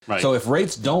Right. So if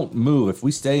rates don't move, if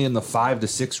we stay in the 5 to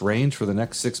 6 range for the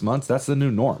next 6 months, that's the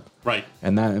new norm. Right.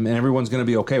 And everyone's going to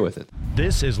be okay with it.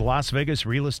 This is Las Vegas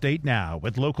Real Estate Now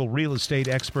with local real estate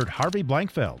expert Harvey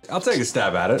Blankfeld. I'll take a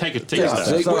stab at it. Take a stab.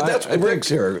 See, So that's I Rick's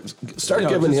here. Start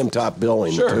giving him top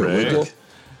billing. Sure, too, would you? Rick.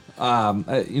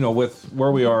 With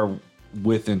where we are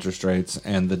with interest rates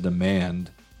and the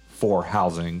demand for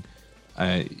housing,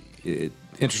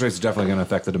 interest rates are definitely going to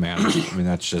affect the demand. I mean,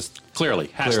 that's just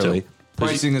Clearly. Has clearly. to.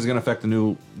 Pricing is going to affect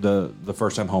the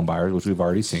first-time home buyers, which we've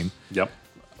already seen. Yep.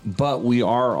 But we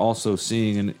are also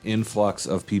seeing an influx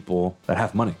of people that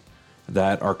have money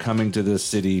that are coming to this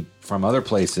city from other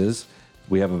places.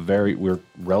 We're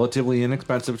relatively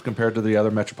inexpensive compared to the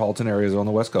other metropolitan areas on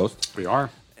the West Coast. We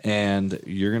are. And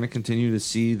you're going to continue to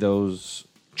see those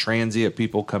transient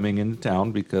people coming into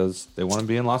town because they want to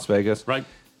be in Las Vegas. Right.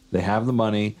 They have the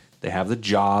money. They have the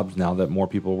jobs. Now that more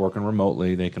people are working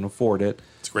remotely, they can afford it.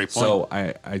 It's a great point. So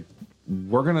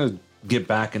we're going to get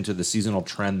back into the seasonal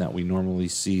trend that we normally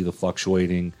see, the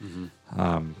fluctuating.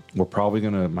 We're probably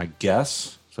going to, my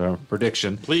guess, so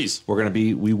prediction. Please.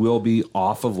 We will be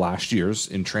off of last year's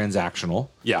in transactional.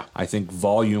 Yeah. I think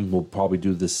volume will probably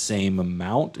do the same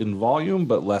amount in volume,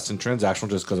 but less in transactional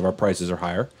just because of our prices are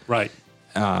higher. Right.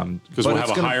 Because we'll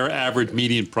have a higher average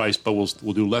median price, but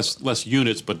we'll do less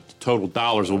units, but total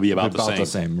dollars will be about the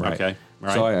same. Right. Okay.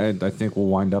 Right. So I think we'll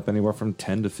wind up anywhere from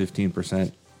 10 to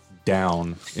 15%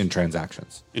 down in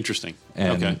transactions. Interesting.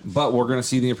 Okay. But we're going to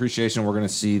see the appreciation. We're going to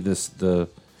see the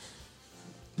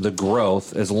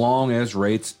growth as long as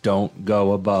rates don't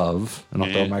go above, and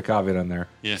I'll throw my caveat in there,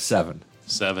 7.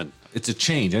 7. It's a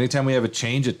change. Anytime we have a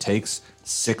change, it takes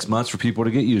 6 months for people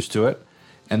to get used to it,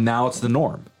 and now it's the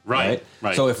norm. Right.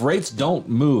 So if rates don't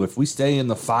move, if we stay in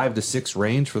the 5 to 6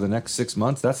 range for the next 6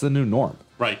 months, that's the new norm.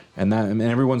 Right. And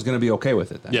everyone's going to be okay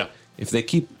with it then. Yeah. If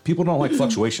people don't like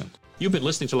fluctuation. You've been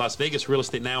listening to Las Vegas Real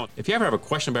Estate Now. If you ever have a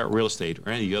question about real estate or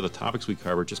any of the other topics we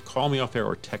cover, just call me off air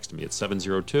or text me at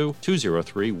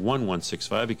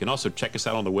 702-203-1165. You can also check us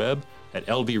out on the web at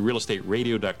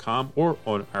lvrealestateradio.com or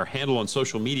on our handle on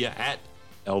social media at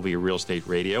LV Real Estate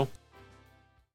Radio.